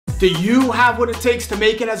Do you have what it takes to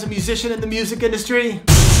make it as a musician in the music industry?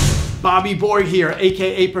 Bobby Borg here,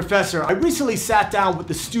 aka Professor. I recently sat down with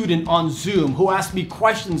a student on Zoom who asked me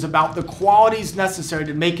questions about the qualities necessary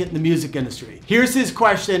to make it in the music industry. Here's his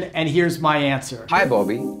question and here's my answer. Hi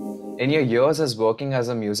Bobby. In your years as working as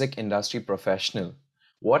a music industry professional,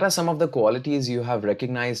 what are some of the qualities you have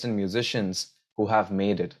recognized in musicians who have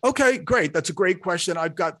made it? Okay, great. That's a great question.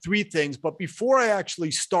 I've got three things, but before I actually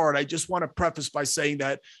start, I just want to preface by saying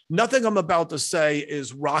that nothing I'm about to say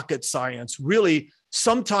is rocket science. Really,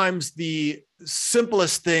 sometimes the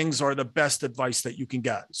simplest things are the best advice that you can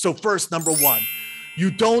get. So first, number one,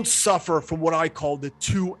 you don't suffer from what I call the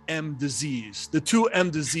 2M disease. The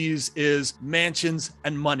 2M disease is mansions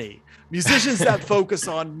and money. Musicians that focus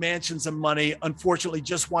on mansions and money, unfortunately,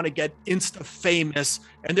 just want to get insta famous,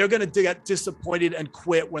 and they're going to get disappointed and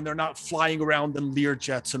quit when they're not flying around in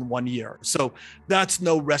Learjets in 1 year. So that's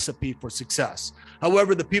no recipe for success.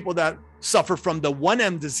 However, the people that suffer from the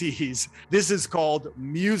 1M disease, this is called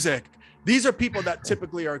music. These are people that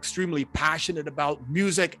typically are extremely passionate about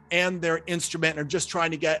music and their instrument and are just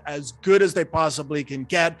trying to get as good as they possibly can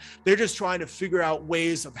get. They're just trying to figure out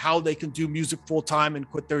ways of how they can do music full time and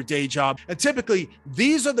quit their day job. And typically,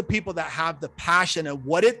 these are the people that have the passion and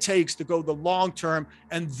what it takes to go the long term.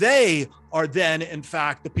 And they are then, in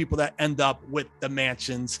fact, the people that end up with the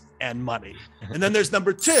mansions and money. And then there's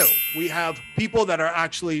number two. We have people that are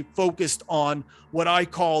actually focused on what I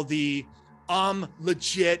call the I'm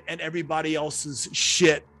legit and everybody else's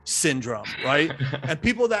shit syndrome, right? And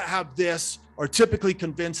people that have this are typically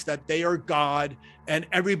convinced that they are God and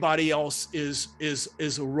everybody else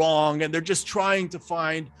is wrong. And they're just trying to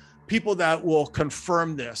find people that will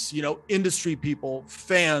confirm this, you know, industry people,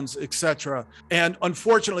 fans, etc. And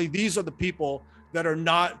unfortunately, these are the people that are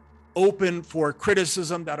not open for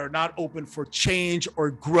criticism, that are not open for change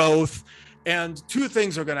or growth. And two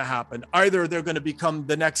things are going to happen. Either they're going to become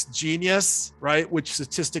the next genius, right? Which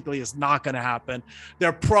statistically is not going to happen.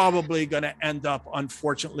 They're probably going to end up,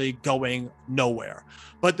 unfortunately, going nowhere.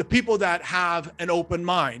 But the people that have an open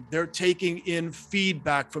mind, they're taking in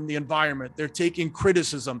feedback from the environment. They're taking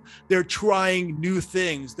criticism. They're trying new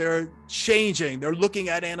things. They're changing. They're looking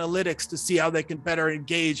at analytics to see how they can better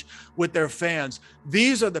engage with their fans.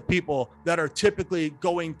 These are the people that are typically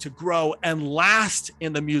going to grow and last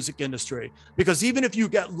in the music industry. Because even if you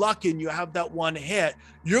get lucky and you have that one hit,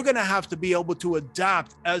 you're going to have to be able to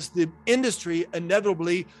adapt as the industry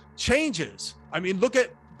inevitably changes. I mean, look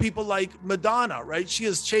at people like Madonna, right? She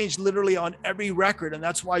has changed literally on every record, and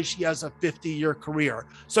that's why she has a 50-year career.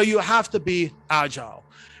 So you have to be agile.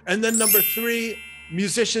 And then number three,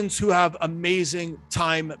 musicians who have amazing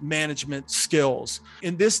time management skills.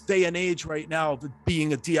 In this day and age right now of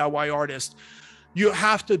being a DIY artist, you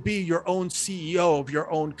have to be your own CEO of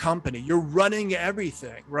your own company. You're running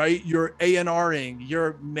everything, right? You're A&Ring,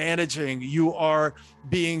 you're managing, you are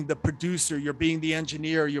being the producer, you're being the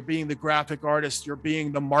engineer, you're being the graphic artist, you're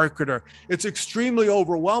being the marketer. It's extremely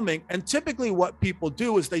overwhelming. And typically what people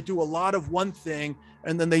do is they do a lot of one thing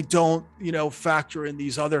and then they don't, you know, factor in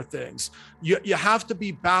these other things. You have to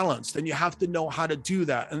be balanced and you have to know how to do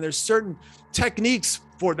that. And there's certain techniques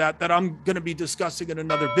for that I'm going to be discussing in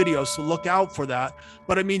another video, so look out for that.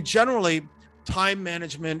 But I mean, generally, time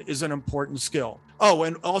management is an important skill. Oh,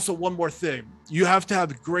 and also one more thing. You have to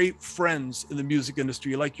have great friends in the music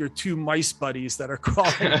industry, like your two mice buddies that are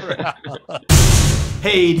crawling around.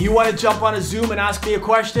 Hey, do you want to jump on a Zoom and ask me a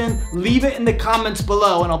question? Leave it in the comments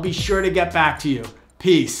below and I'll be sure to get back to you.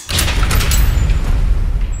 Peace.